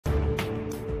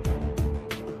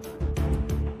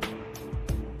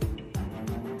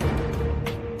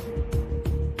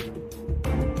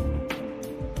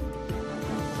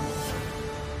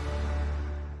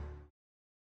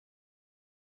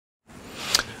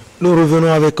Nous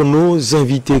revenons avec nos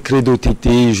invités Credo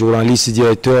TT, journaliste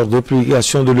directeur de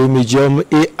publication de Le Médium,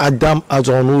 et Adam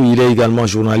Adornou, il est également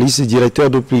journaliste directeur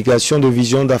de publication de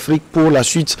Vision d'Afrique, pour la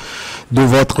suite de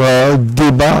votre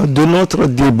débat, de notre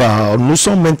débat. Nous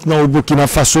sommes maintenant au Burkina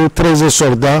Faso. 13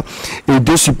 soldats et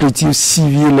 2 supplétifs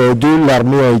civils de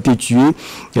l'armée ont été tués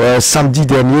samedi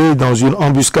dernier dans une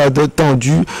embuscade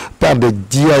tendue par des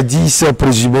djihadistes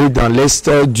présumés dans l'est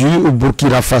du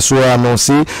Burkina Faso, a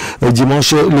annoncé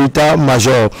dimanche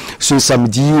l'état-major. Ce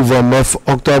samedi 29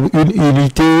 octobre, une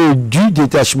unité du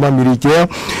détachement militaire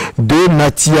de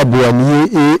Nati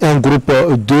Abouani et un groupe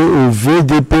de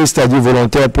VDP, c'est-à-dire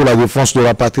volontaires pour la défense de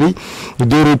la patrie,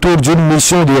 de retour d'une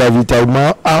mission de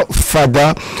ravitaillement à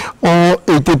Fada, ont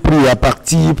été pris à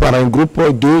partie par un groupe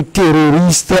de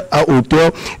terroristes à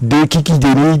hauteur de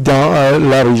Kikideni dans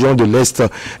la région de l'Est,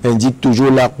 indique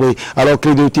toujours l'armée. Alors,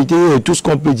 Credo TT, tout ce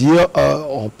qu'on peut dire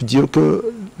que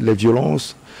les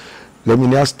violences, les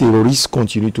menaces terroristes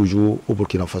continuent toujours au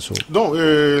Burkina Faso. Donc,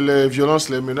 les violences,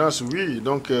 les menaces, oui.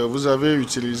 Donc, vous avez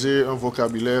utilisé un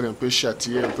vocabulaire un peu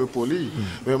châtié, un peu poli.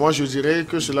 Mais moi, je dirais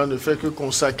que cela ne fait que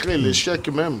consacrer l'échec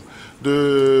même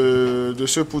de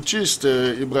ce putschiste,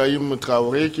 Ibrahim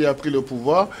Traoré, qui a pris le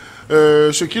pouvoir.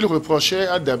 Ce qu'il reprochait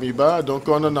à Damiba, donc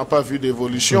on n'en a pas vu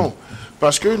d'évolution.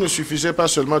 Parce qu'il ne suffisait pas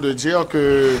seulement de dire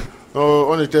que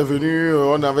on était venu,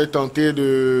 on avait tenté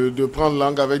de prendre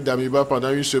langue avec Damiba pendant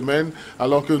une semaine,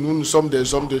 alors que nous sommes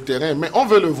des hommes de terrain. Mais on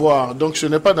veut le voir, donc ce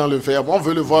n'est pas dans le verbe, on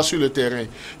veut le voir sur le terrain.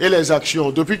 Et les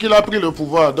actions, depuis qu'il a pris le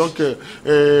pouvoir, donc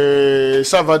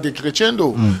ça va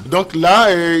décrescendo. Donc là,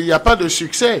 il n'y a pas de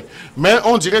succès. Mais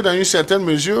on dirait dans une certaine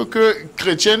mesure que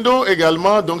crescendo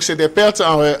également, donc c'est des pertes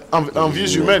en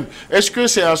vies humaines. Est-ce que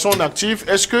c'est à son actif?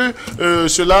 Est-ce que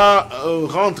cela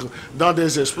rentre dans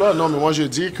des exploits? Non, mais moi je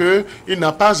dis que il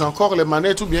n'a pas encore les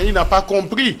manettes, ou bien il n'a pas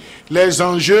compris les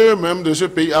enjeux même de ce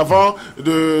pays avant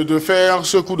de faire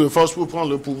ce coup de force pour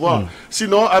prendre le pouvoir.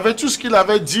 Sinon, avec tout ce qu'il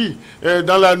avait dit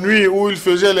dans la nuit où il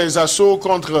faisait les assauts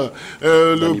contre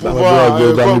le pouvoir,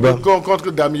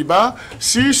 contre Damiba,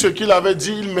 si ce qu'il avait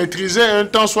dit, il maîtrisait un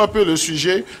tant soit peu le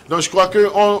sujet, donc je crois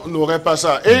qu'on n'aurait pas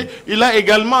ça. Et il a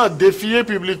également défié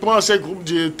publiquement ces groupes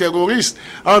de terroristes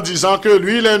en disant que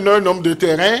lui, il est un homme de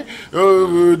terrain,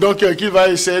 donc qu'il va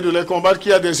essayer de les combattre,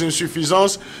 qu'il y a des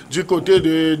insuffisances du côté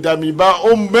de Damiba.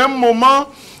 Au même moment,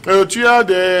 tu as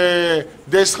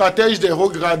des stratèges, des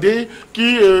regradés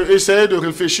qui essaient de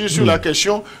réfléchir sur la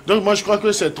question. Donc moi je crois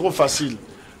que c'est trop facile.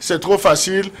 C'est trop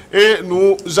facile. Et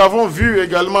nous avons vu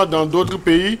également dans d'autres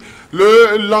pays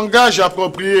le langage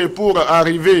approprié pour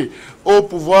arriver au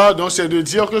pouvoir, donc c'est de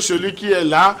dire que celui qui est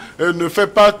là ne fait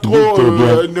pas trop,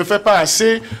 ne fait pas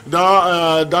assez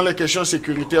dans les questions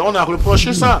sécuritaires. On a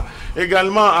reproché ça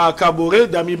également à Kaboré.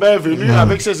 Damiba est venu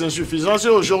avec ses insuffisances et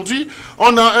aujourd'hui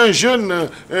on a un jeune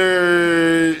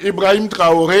Ibrahim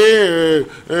Traoré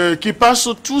qui passe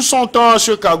tout son temps à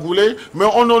se cagouler, mais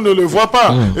on ne le voit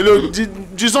pas. Et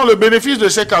disons le bénéfice de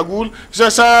ces cagoules,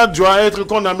 ça doit être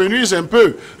qu'on amenuise un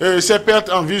peu ces pertes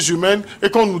en vies humaines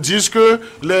et qu'on nous dise que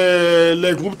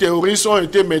les groupes terroristes ont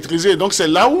été maîtrisés. Donc c'est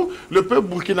là où le peuple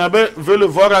burkinabé veut le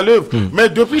voir à l'œuvre. Mais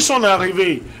depuis son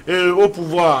arrivée au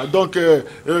pouvoir, donc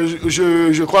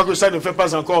je crois que ça ne fait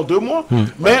pas encore 2 mois,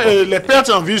 mais les pertes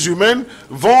en vies humaines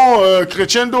vont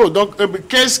crescendo. Donc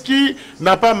qu'est-ce qui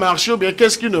n'a pas marché ou bien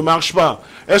qu'est-ce qui ne marche pas?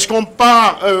 Est-ce qu'on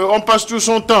passe tout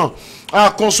son temps à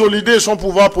consolider son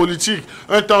pouvoir politique,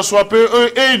 un temps soit peu,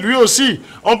 et lui aussi,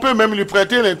 on peut même lui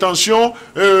prêter l'intention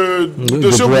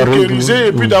de se bunkériser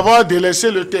et puis d'avoir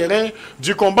délaissé le terrain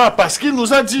du combat, parce qu'il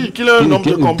nous a dit qu'il est un homme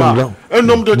de combat, un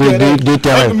homme de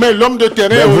terrain. Mais l'homme de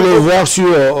terrain... Vous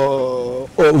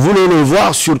voulez le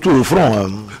voir sur tout le front.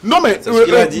 Non, mais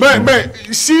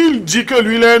s'il dit que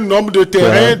lui il est un homme de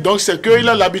terrain, donc c'est qu'il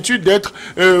a l'habitude d'être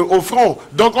au front.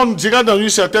 Donc on dirait dans une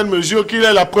certaine mesure qu'il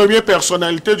est la première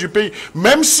personnalité du pays.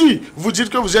 Même si vous dites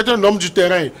que vous êtes un homme du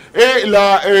terrain et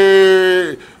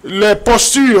les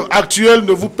postures actuelles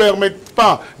ne vous permettent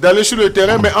pas d'aller sur le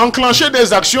terrain, mais enclencher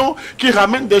des actions qui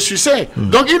ramènent des succès.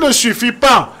 Donc il ne suffit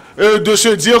pas de se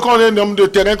dire qu'on est un homme de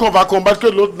terrain, qu'on va combattre, que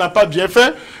l'autre n'a pas bien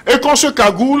fait, et qu'on se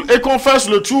cagoule, et qu'on fasse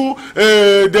le tour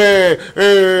des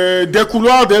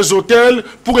couloirs des hôtels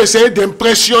pour essayer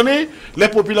d'impressionner les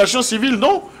populations civiles.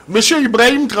 Non. Monsieur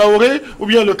Ibrahim Traoré, ou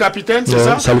bien le capitaine, c'est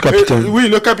ça? C'est le capitaine. Oui,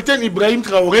 le capitaine Ibrahim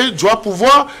Traoré doit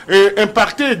pouvoir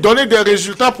impacter, donner des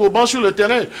résultats probants sur le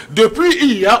terrain. Depuis,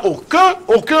 il n'y a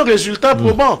aucun résultat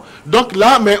probant. Donc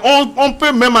là, mais on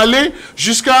peut même aller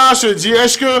jusqu'à se dire,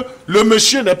 est-ce que le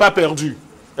monsieur n'est pas perdu?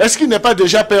 Est-ce qu'il n'est pas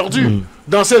déjà perdu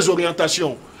dans ses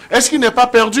orientations? Est-ce qu'il n'est pas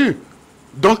perdu?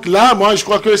 Donc là, moi, je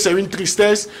crois que c'est une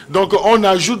tristesse. Donc, on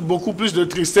ajoute beaucoup plus de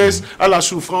tristesse à la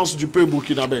souffrance du peuple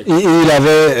burkinabé. Et il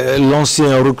avait lancé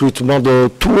un recrutement de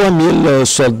 3000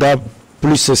 soldats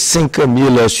plus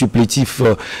 5000 supplétifs.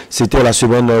 C'était la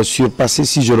semaine surpassée,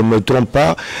 si je ne me trompe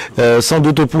pas. Sans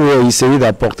doute pour essayer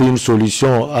d'apporter une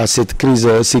solution à cette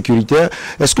crise sécuritaire.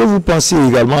 Est-ce que vous pensez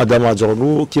également, Adam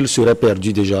Adjorno, qu'il serait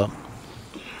perdu déjà?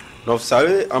 Donc, vous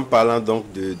savez, en parlant donc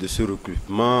de ce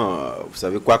recrutement, vous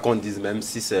savez, quoi qu'on dise, même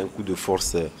si c'est un coup de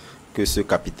force que ce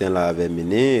capitaine-là avait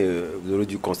mené, vous aurez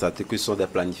dû constater que ce sont des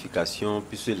planifications,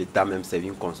 puisque l'État même c'est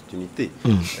une continuité.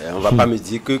 On ne va pas me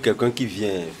dire que quelqu'un qui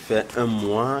vient faire un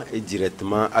mois et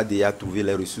directement a déjà trouvé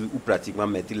les ressources, ou pratiquement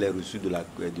mettre les ressources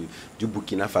du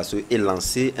Burkina Faso et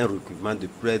lancer un recrutement de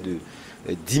près de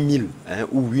 10 000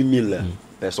 ou 8 000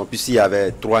 personnes, puisqu'il y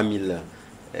avait 3 000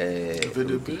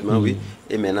 oui,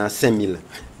 et maintenant 5000.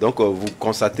 Donc vous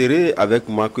constaterez avec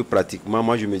moi que pratiquement,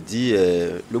 moi je me dis,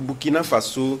 le Burkina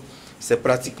Faso, c'est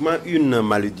pratiquement une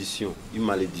malédiction.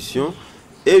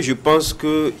 Et je pense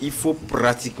qu'il faut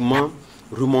pratiquement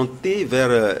remonter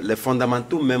vers les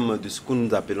fondamentaux même de ce que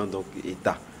nous appelons donc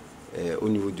État au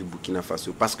niveau du Burkina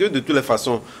Faso. Parce que de toutes les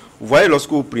façons, vous voyez,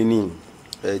 lorsque vous prenez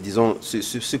disons,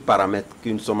 ce paramètre que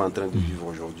nous sommes en train de vivre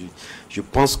aujourd'hui, je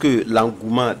pense que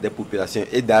l'engouement des populations,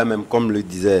 et d'ailleurs même comme le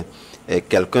disait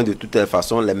quelqu'un, de toutes les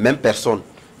façons, les mêmes personnes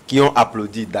qui ont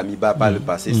applaudi Damiba par le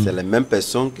passé, c'est les mêmes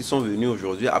personnes qui sont venues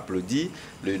aujourd'hui applaudir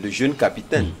le jeune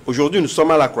capitaine. Aujourd'hui, nous sommes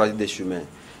à la croisée des chemins.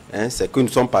 C'est que nous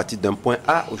sommes partis d'un point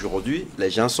A. Aujourd'hui, les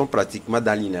gens sont pratiquement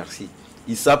dans l'inertie.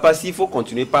 Ils ne savent pas s'il faut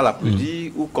continuer par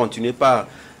l'applaudir ou continuer par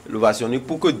l'ovationner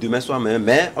pour que demain soit meilleur,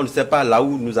 mais on ne sait pas là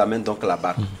où nous amène donc la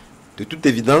barre. De toute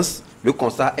évidence, le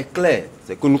constat est clair.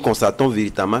 C'est que nous constatons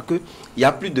véritablement qu'il n'y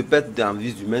a plus de perte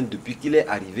d'envie humaine depuis qu'il est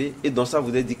arrivé. Et donc ça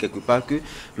vous a dit quelque part que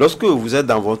lorsque vous êtes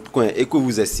dans votre coin et que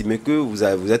vous estimez que vous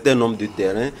êtes un homme de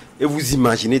terrain et vous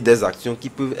imaginez des actions qui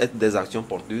peuvent être des actions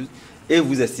porteuses, et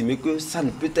vous estimez que ça ne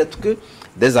peut être que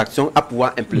des actions à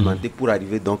pouvoir implémenter pour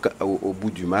arriver donc au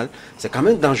bout du mal, c'est quand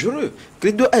même dangereux.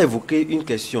 Credo a évoqué une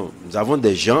question. Nous avons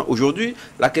des gens, aujourd'hui,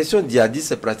 la question djihadiste,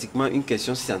 c'est pratiquement une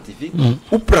question scientifique,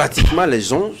 où pratiquement les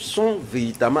gens sont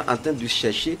véritablement en train de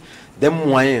chercher des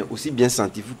moyens aussi bien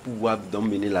scientifiques pour pouvoir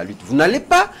donc mener la lutte. Vous n'allez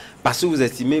pas, parce que vous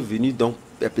estimez venir donc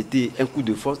répéter un coup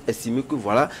de force, estimer que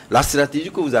voilà, la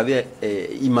stratégie que vous avez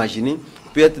imaginée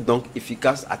peut être donc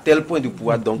efficace à tel point de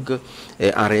pouvoir donc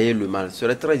enrayer le mal. Ce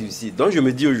serait très difficile. Donc je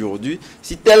me dis aujourd'hui,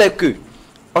 si tel est que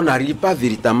on n'arrive pas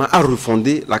véritablement à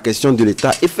refonder la question de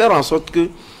l'État et faire en sorte que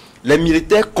les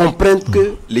militaires comprennent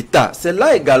que l'État, c'est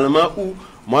là également où,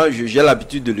 moi j'ai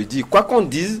l'habitude de le dire, quoi qu'on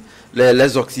dise,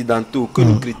 les Occidentaux que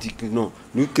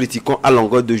nous critiquons à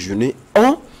longueur de journée,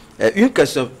 ont une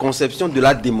conception de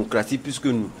la démocratie, puisque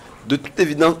nous, de toute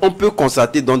évidence, on peut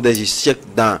constater dans des échecs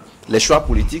dans les choix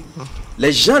politiques.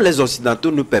 Les gens, les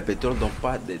Occidentaux, ne perpétueront donc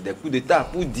pas des coups d'État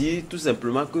pour dire tout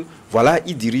simplement que, voilà,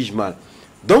 ils dirigent mal.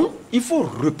 Donc, il faut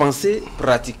repenser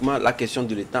pratiquement la question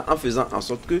de l'État en faisant en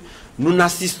sorte que nous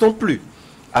n'assistons plus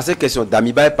à cette question.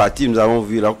 Damiba est parti, nous avons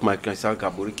vu là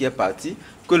qui est parti,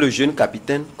 que le jeune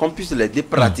capitaine, qu'on puisse l'aider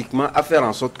pratiquement à faire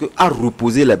en sorte que, à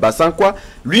reposer les bases. Sans quoi,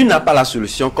 lui n'a pas la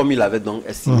solution comme il avait donc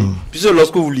estimé. Puisque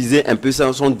lorsque vous lisez un peu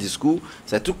son discours,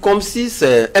 c'est tout comme si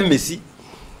c'est un messie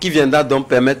qui viendra donc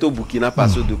permettre au Burkina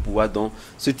Faso de pouvoir donc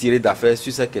se tirer d'affaire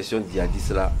sur ces questions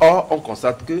djihadistes-là. Or, on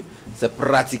constate que c'est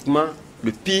pratiquement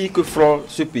le pire que frôle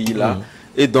ce pays-là.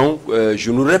 Et donc,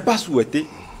 je n'aurais pas souhaité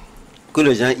que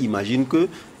les gens imaginent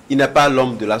qu'il n'est pas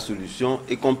l'homme de la solution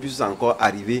et qu'on puisse encore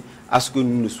arriver à ce que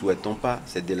nous ne souhaitons pas,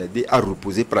 c'est de l'aider à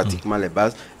reposer pratiquement les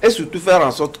bases et surtout faire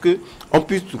en sorte qu'on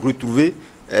puisse retrouver,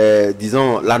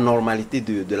 disons, la normalité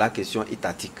de la question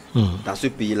étatique dans ce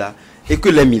pays-là et que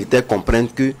les militaires comprennent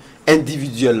que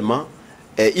individuellement,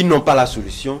 ils n'ont pas la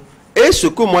solution. Et ce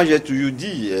que moi j'ai toujours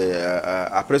dit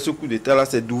après ce coup d'État-là,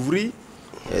 c'est d'ouvrir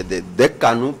des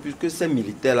canaux, puisque ces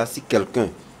militaires-là, si quelqu'un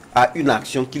a une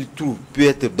action qu'il trouve peut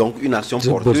être donc une action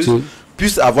porteuse,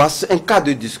 puisse avoir un cas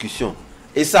de discussion.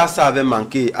 Et ça avait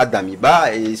manqué à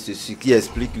Damiba, et c'est ce qui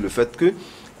explique le fait que,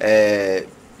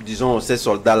 disons, ces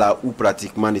soldats-là, où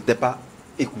pratiquement n'étaient pas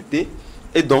écoutés,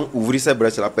 et donc ouvrir ces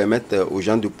brèches-là permettre aux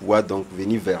gens de pouvoir donc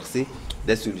venir verser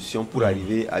des solutions pour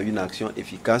arriver à une action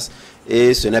efficace.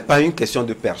 Et ce n'est pas une question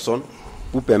de personne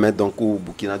pour permettre donc au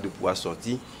Burkina de pouvoir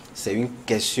sortir, c'est une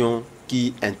question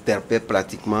qui interpelle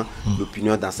pratiquement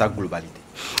l'opinion dans sa globalité.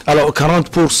 Alors,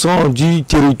 40% du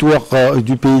territoire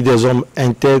du pays des hommes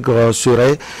intègres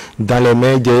serait dans les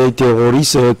mains des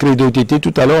terroristes. Credo Tété,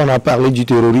 tout à l'heure, on a parlé du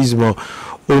terrorisme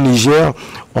au Niger.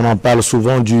 On en parle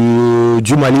souvent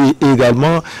du Mali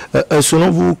également. Selon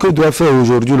vous, que doit faire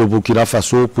aujourd'hui le Burkina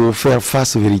Faso pour faire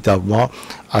face véritablement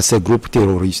à ces groupes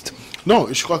terroristes? Non,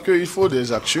 je crois qu'il faut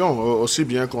des actions aussi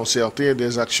bien concertées,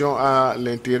 des actions à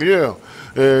l'intérieur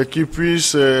qui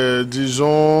puissent,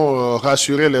 disons,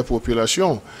 rassurer les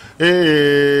populations.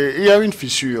 Et il y a une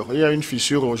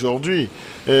fissure aujourd'hui.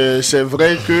 C'est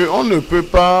vrai qu'on ne peut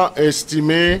pas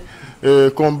estimer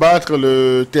combattre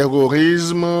le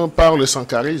terrorisme par le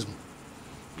sankarisme.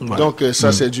 Ouais. Donc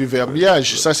ça c'est du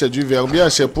verbiage,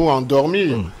 c'est pour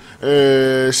endormir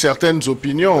certaines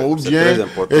opinions ou bien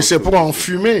c'est pour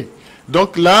enfumer.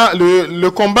 Donc là, le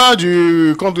combat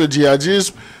contre le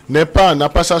djihadisme n'a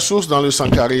pas sa source dans le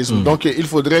sankarisme. Donc il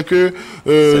faudrait que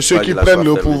ceux qui prennent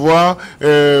le pouvoir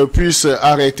puissent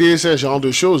arrêter ce genre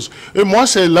de choses. Et moi,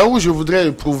 c'est là où je voudrais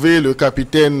éprouver le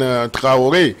capitaine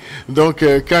Traoré. Donc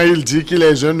quand il dit qu'il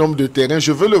est un homme de terrain,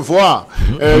 je veux le voir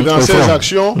dans ses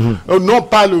actions. Non,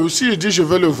 pas le aussi, il dit je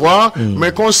veux le voir,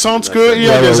 mais qu'on sente qu'il y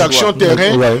a des actions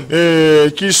terrain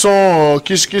qui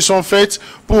sont faites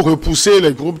pour repousser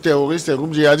les groupes terroristes, les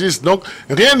groupes djihadistes. Donc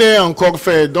rien n'est encore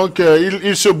fait. Donc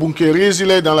il se bunkérise,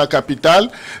 il est dans la capitale.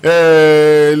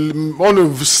 On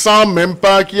ne sent même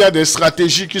pas qu'il y a des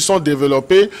stratégies qui sont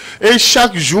développées. Et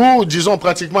chaque jour, disons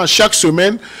pratiquement chaque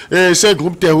semaine, ces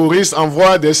groupes terroristes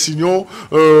envoient des signaux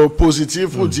positifs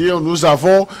pour dire nous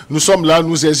sommes là,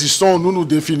 nous existons, nous nous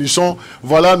définissons.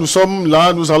 Voilà, nous sommes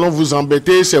là, nous allons vous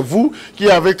embêter. C'est vous qui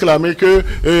avez clamé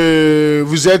que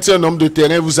vous êtes un homme de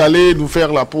terrain, vous allez nous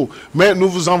faire la peau. Mais nous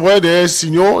vous envoyons des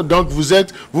signaux, donc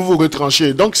vous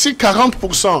retranchez. Donc si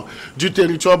 40% du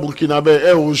territoire burkinabé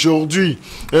est aujourd'hui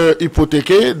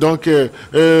hypothéqué, donc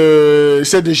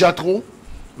c'est déjà trop.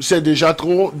 C'est déjà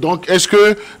trop. Donc, est-ce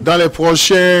que dans les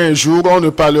prochains jours, on ne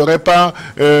parlerait pas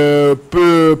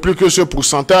plus que ce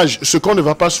pourcentage, ce qu'on ne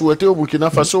va pas souhaiter au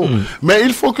Burkina Faso. Mais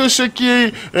il faut que ceux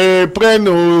qui prennent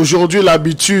aujourd'hui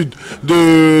l'habitude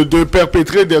de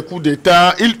perpétrer des coups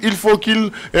d'État, il faut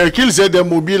qu'ils aient des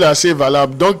mobiles assez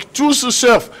valables. Donc, tous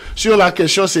surfent sur la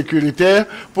question sécuritaire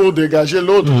pour dégager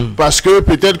l'autre. Parce que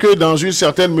peut-être que dans une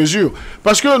certaine mesure,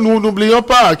 parce que nous n'oublions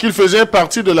pas qu'il faisait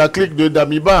partie de la clique de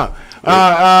Damiba,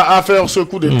 à faire ce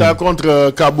coup d'État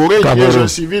contre Kaboré, qui est un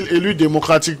civil élu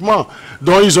démocratiquement,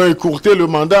 dont ils ont écourté le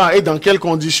mandat et dans quelles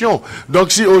conditions.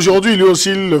 Donc si aujourd'hui lui aussi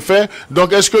il le fait,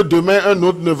 donc est-ce que demain un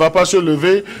autre ne va pas se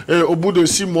lever au bout de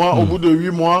 6 mois, au bout de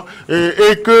 8 mois,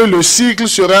 et que le cycle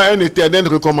sera un éternel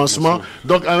recommencement.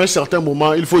 Donc à un certain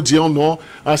moment, il faut dire non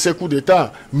à ces coups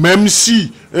d'État. Même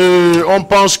si on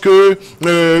pense que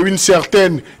une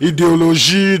certaine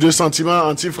idéologie de sentiments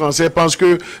anti-français pense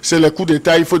que c'est les coups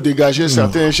d'État, il faut dégager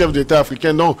certains chefs d'État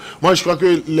africains. Non, moi je crois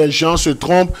que les gens se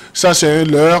trompent, ça c'est un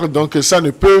leurre, donc ça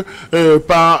ne peut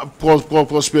pas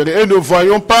prospérer. Et ne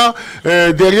voyons pas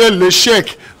derrière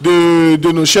l'échec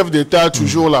de nos chefs d'État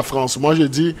toujours la France. Moi je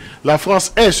dis, la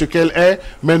France est ce qu'elle est,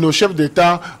 mais nos chefs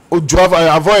d'État doivent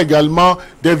avoir également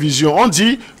des visions. On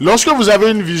dit, lorsque vous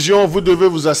avez une vision, vous devez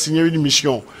vous assigner une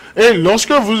mission. Et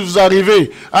lorsque vous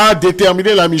arrivez à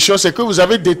déterminer la mission, c'est que vous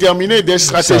avez déterminé des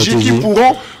stratégies qui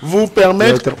pourront vous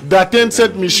permettre d'atteindre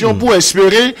cette mission pour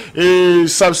espérer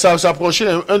s'approcher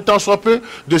un temps soit peu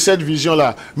de cette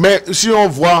vision-là. Mais si on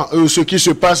voit ce qui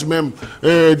se passe même,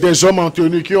 des hommes en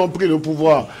tenue qui ont pris le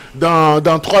pouvoir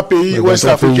dans 3 pays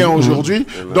ouest-africains aujourd'hui,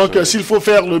 donc s'il faut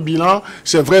faire le bilan,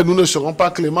 c'est vrai, nous ne serons pas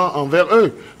cléments envers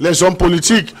eux. Les hommes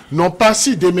politiques n'ont pas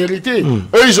si démérité.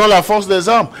 Eux, ils ont la force des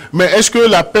armes. Mais est-ce que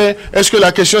la paix, est-ce que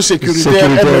la question sécuritaire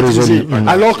est maîtrisée?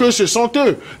 Alors que ce sont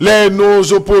eux.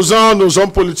 Nos opposants, nos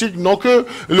hommes politiques n'ont que,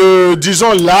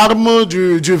 disons, l'arme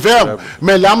du verbe.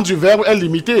 Mais l'arme du verbe est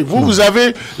limitée. Vous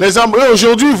avez les armes. Eux,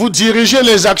 aujourd'hui, vous dirigez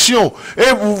les actions.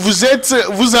 Et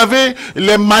vous avez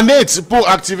les manettes pour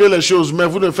activer les choses. Mais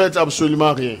vous ne faites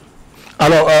absolument rien.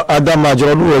 Alors, Adam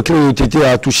Adjaranou, Qoccupe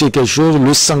a touché quelque chose.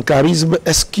 Le sankarisme,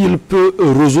 est-ce qu'il peut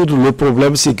résoudre le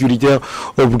problème sécuritaire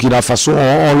au Burkina Faso?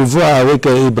 On le voit avec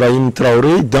Ibrahim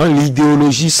Traoré dans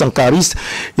l'idéologie sankariste.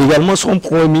 Également, son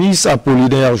premier ministre,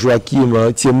 Apollinaire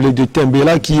Joachim Tiemle de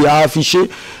Tembela, qui a affiché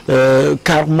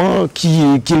carrément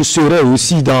qu'il serait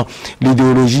aussi dans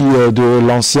l'idéologie de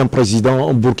l'ancien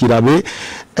président burkinabé.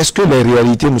 Est-ce que les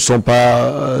réalités ne sont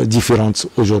pas différentes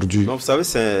aujourd'hui? Vous savez,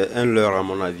 c'est un leurre, à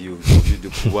mon avis, aujourd'hui, de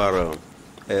pouvoir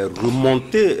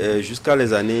remonter jusqu'à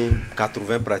les années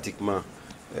 80 pratiquement.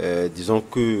 Disons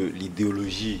que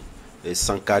l'idéologie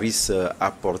sankariste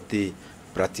a porté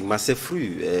pratiquement ses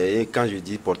fruits. Et quand je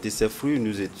dis porter ses fruits,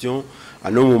 nous étions à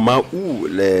un moment où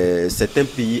certains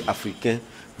pays africains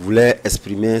voulaient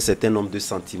exprimer un certain nombre de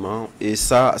sentiments et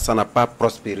ça n'a pas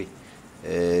prospéré.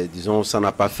 Disons, ça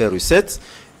n'a pas fait recette.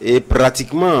 Et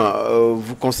pratiquement,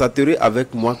 vous constaterez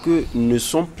avec moi que nous ne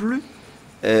sommes plus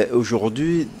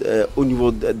aujourd'hui au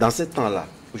niveau dans ce temps-là.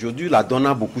 Aujourd'hui, la donne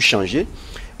a beaucoup changé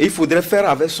et il faudrait faire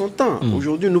avec son temps.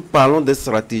 Aujourd'hui, nous parlons de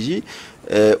stratégies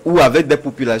ou avec des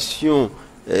populations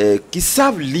qui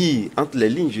savent lire entre les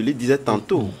lignes, je le disais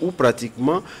tantôt, ou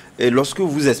pratiquement lorsque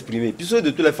vous exprimez. Puisque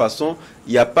de toutes les façons,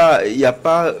 il n'y a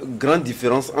pas grande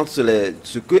différence entre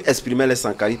ce que exprimaient les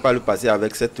Sankari par le passé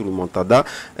avec cette remontada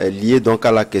liée donc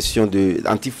à la question de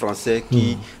anti-français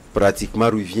qui pratiquement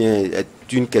revient,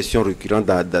 est une question récurrente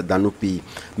dans nos pays.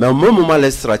 Mais au même moment,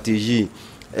 les stratégies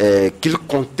qu'ils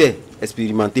comptaient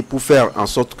expérimenter pour faire en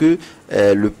sorte que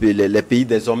les pays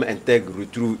des hommes intègres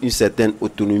retrouvent une certaine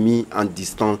autonomie en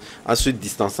se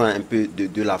distançant un peu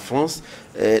de la France,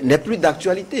 n'est plus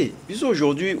d'actualité. Puisque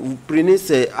aujourd'hui, vous prenez,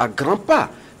 c'est à grands pas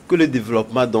que le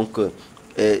développement donc,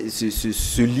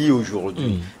 se lie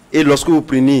aujourd'hui. Et lorsque vous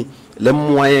prenez les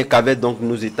moyens qu'avaient donc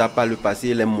nos États par le passé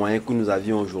et les moyens que nous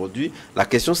avions aujourd'hui, la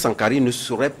question Sankari ne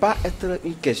saurait pas être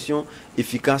une question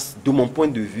efficace de mon point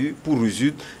de vue pour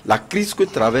résoudre la crise que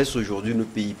traversent aujourd'hui nos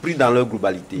pays, pris dans leur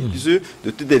globalité. Puisque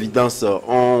de toute évidence,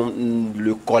 on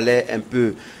le collait un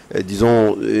peu,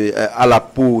 disons, à la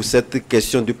peau cette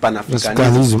question du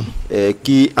panafricanisme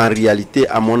qui en réalité,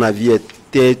 à mon avis,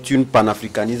 était un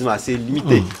panafricanisme assez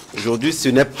limité. Aujourd'hui, ce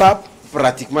n'est pas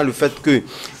pratiquement le fait que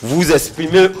vous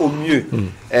exprimez au mieux,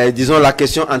 disons, la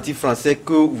question anti-français,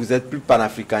 que vous êtes plus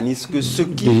panafricaniste que ceux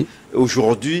qui,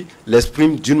 aujourd'hui,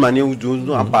 l'expriment d'une manière ou d'une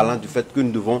autre en parlant du fait que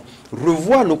nous devons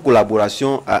revoir nos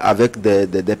collaborations avec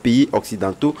des pays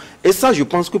occidentaux. Et ça, je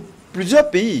pense que plusieurs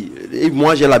pays, et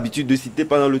moi j'ai l'habitude de citer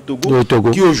pendant le Togo,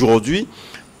 qui aujourd'hui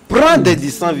prend des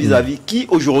distances vis-à-vis, qui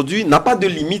aujourd'hui n'a pas de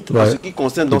limite en ce qui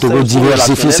concerne dans Togo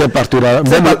diversifie ses partenariats.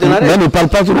 Même ne parle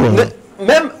pas trop.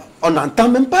 Même on n'entend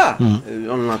même pas.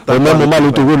 Au même moment,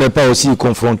 le Togo n'est pas aussi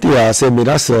confronté à ces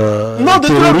menaces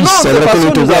terroristes. C'est vrai que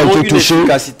le Togo a été touché.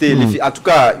 En tout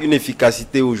cas, une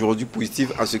efficacité aujourd'hui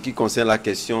positive en ce qui concerne la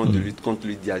question de lutte contre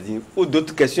le djihadisme ou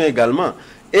d'autres questions également.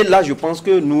 Et là, je pense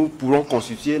que nous pourrons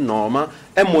constituer normalement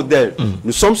un modèle.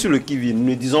 Nous sommes sur le qui-vive. Nous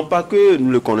ne disons pas que nous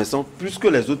le connaissons plus que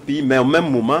les autres pays, mais au même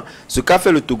moment, ce qu'a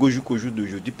fait le Togo jusqu'au jour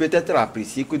d'aujourd'hui peut être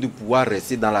apprécié que de pouvoir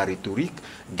rester dans la rhétorique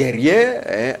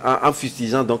guerrière, en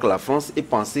fustigeant donc la France et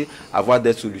penser avoir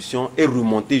des solutions et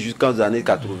remonter jusqu'aux années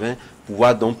 80,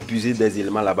 pouvoir donc puiser des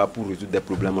éléments là-bas pour résoudre des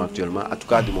problèmes actuellement. En tout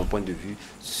cas, de mon point de vue,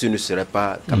 ce ne serait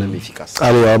pas quand même efficace.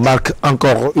 Allez, Marc,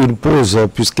 encore une pause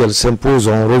puisqu'elle s'impose.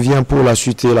 On revient pour la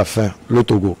suite et la fin. Le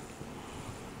Togo.